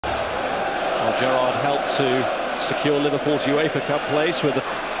Well, Gerrard helped to secure Liverpool's UEFA Cup place with the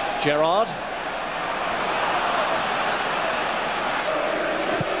Gerrard.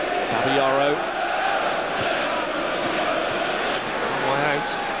 Babayaro. It's a long way out.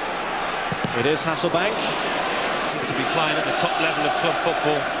 It is Hasselbank. Just to be playing at the top level of club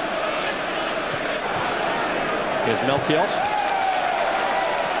football. Here's Melchiot.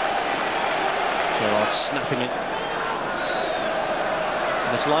 Gerrard snapping it.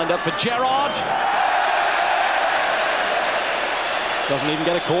 And it's lined up for Gerrard. Doesn't even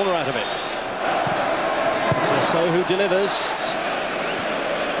get a corner out of it. So who delivers?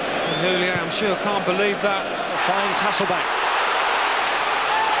 And Julia, I'm sure, can't believe that. Finds Hasselbank.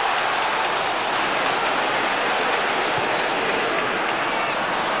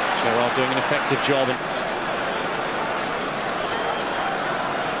 Gerrard doing an effective job.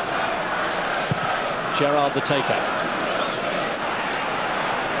 Gerrard the taker.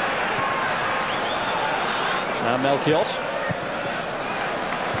 Now Melchiot.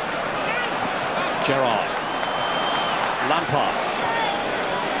 Gerrard. Lampard.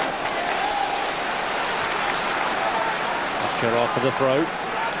 That's Gerrard for the throw. They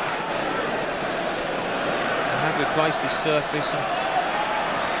have replaced this surface.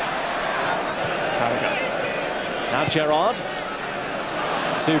 Now Gerrard.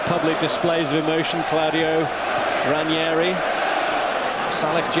 Through public displays of emotion, Claudio Ranieri.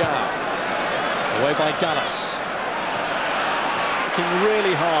 Salif Diao. Away by Gallas. Working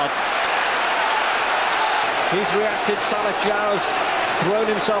really hard. He's reacted. Salif Diao's thrown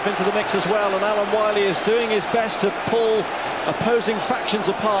himself into the mix as well, and Alan Wiley is doing his best to pull opposing factions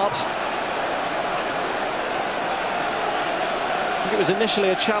apart. I think it was initially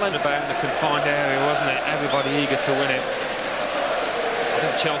a challenge. About in the confined area, wasn't it? Everybody eager to win it. I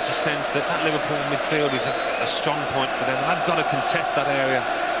think Chelsea sense that Liverpool midfield is a strong point for them. They've got to contest that area.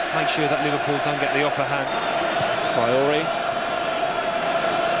 Make sure that Liverpool don't get the upper hand. Traore.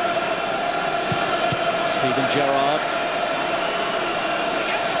 Steven Gerrard.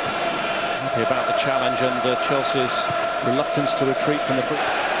 Happy about the challenge and Chelsea's reluctance to retreat from the front.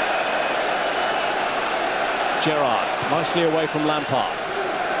 Gerrard, nicely away from Lampard.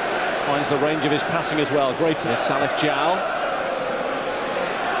 Finds the range of his passing as well. Great. There's Salif Diao.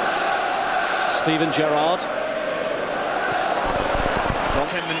 Steven Gerrard.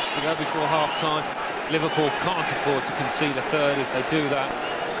 10 minutes to go before half-time. Liverpool can't afford to concede a third. If they do that,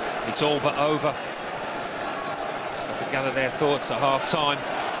 it's all but over. Just got to gather their thoughts at half-time.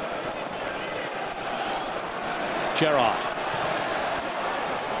 Gerrard.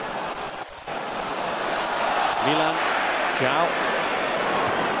 Milan. Diao.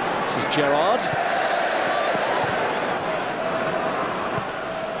 This is Gerrard.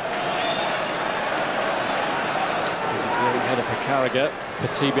 He's a throwing header for Carragher.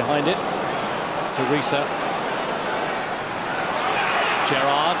 Petit behind it. Teresa.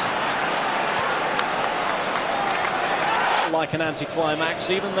 Gerrard. Like an anti-climax,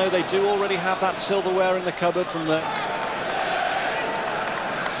 even though they do already have that silverware in the cupboard from the...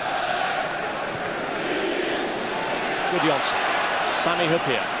 Good Johnson. Sami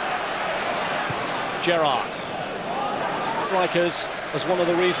Hyypiä. Gerrard. Strikers as one of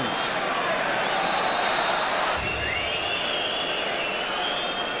the reasons.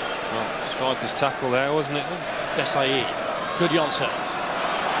 Well, striker's tackle there, wasn't it? Desai. Good Johnson.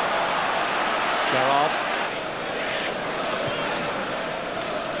 Gerrard.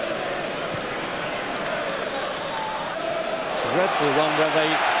 Dreadful run where they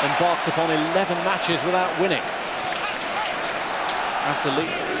embarked upon 11 matches without winning. After Lee.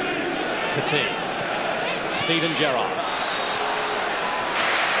 Petit. Steven Gerrard.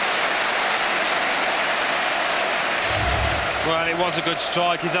 Well, it was a good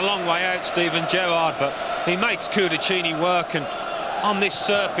strike. He's a long way out, Steven Gerrard, but he makes Cudicini work, and on this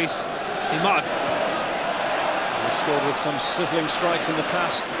surface, he might have... He scored with some sizzling strikes in the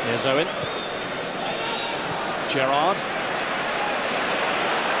past. Here's Owen. Gerrard.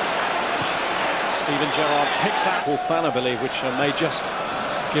 Steven Gerrard picks out fan, I believe, which may just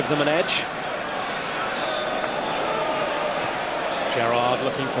give them an edge. Gerrard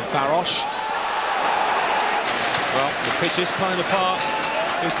looking for Barosh. Well, the pitch is playing a part.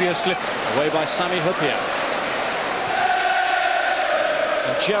 Hyypiä slip. Away by Sami Hyypiä.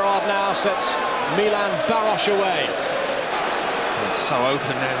 And Gerrard now sets Milan Barosh away. It's so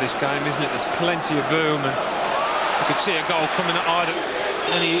open now, this game, isn't it? There's plenty of room, and you could see a goal coming at either.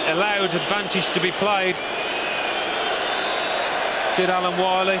 And he allowed advantage to be played. Did Alan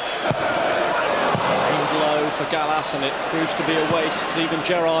Wiley. Aimed low for Gallas, and it proves to be a waste. Steven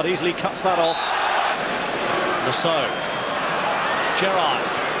Gerrard easily cuts that off. Rousseau. Gerrard.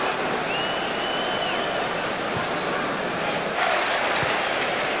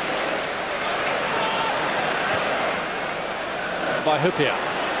 by Hupia.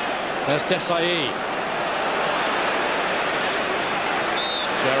 There's Desai.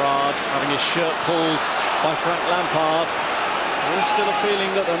 Gerrard having his shirt pulled by Frank Lampard. There's still a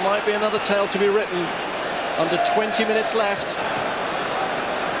feeling that there might be another tale to be written. Under 20 minutes left.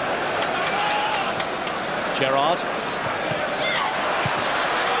 Gerrard.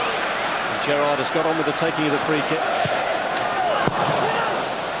 And Gerrard has got on with the taking of the free kick.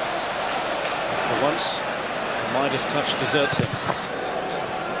 For once, the Midas touch deserts him.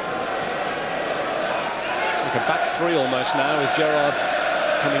 It's like a back three almost now, with Gerrard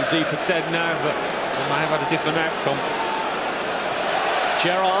coming deeper. Said now, but they may have had a different outcome.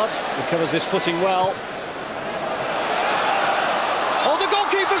 Gerrard recovers his footing well. Oh, the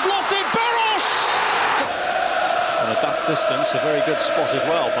goalkeeper's lost it! Barros! And at that distance, a very good spot as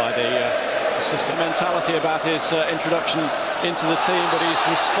well by the assistant. Mentality about his introduction into the team, but he's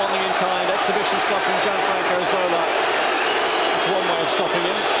responding in kind. Exhibition stuff from Gianfranco Zola. It's one way of stopping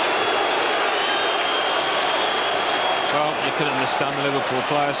him. Well, you can understand the Liverpool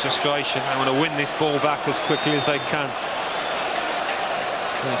players' frustration. They want to win this ball back as quickly as they can.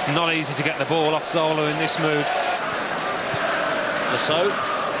 And it's not easy to get the ball off Zola in this mood. So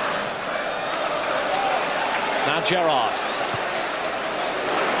now Gerrard.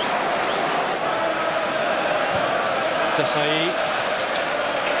 It's Desai.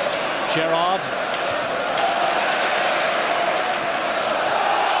 Gerrard.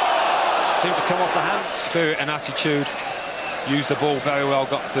 Seemed to come off the hand. Spirit and attitude. Used the ball very well,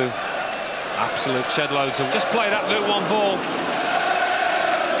 got through. Absolute shed loads of... Just play that little one ball.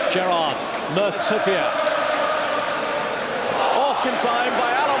 Gerrard. Murph Tupia. Off in time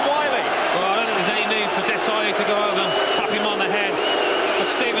by Alan Wiley. Well, I don't think there's any need for Desai to go over and tap him on the head. But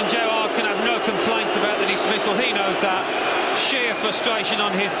Steven Gerrard can have no complaints about the dismissal. He knows that. Sheer frustration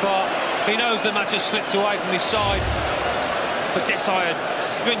on his part. He knows the match has slipped away from his side. But Desai had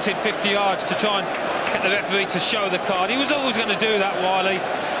sprinted 50 yards to try and get the referee to show the card. He was always going to do that, Wiley.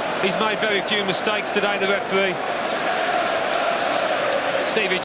 He's made very few mistakes today, the referee. Stevie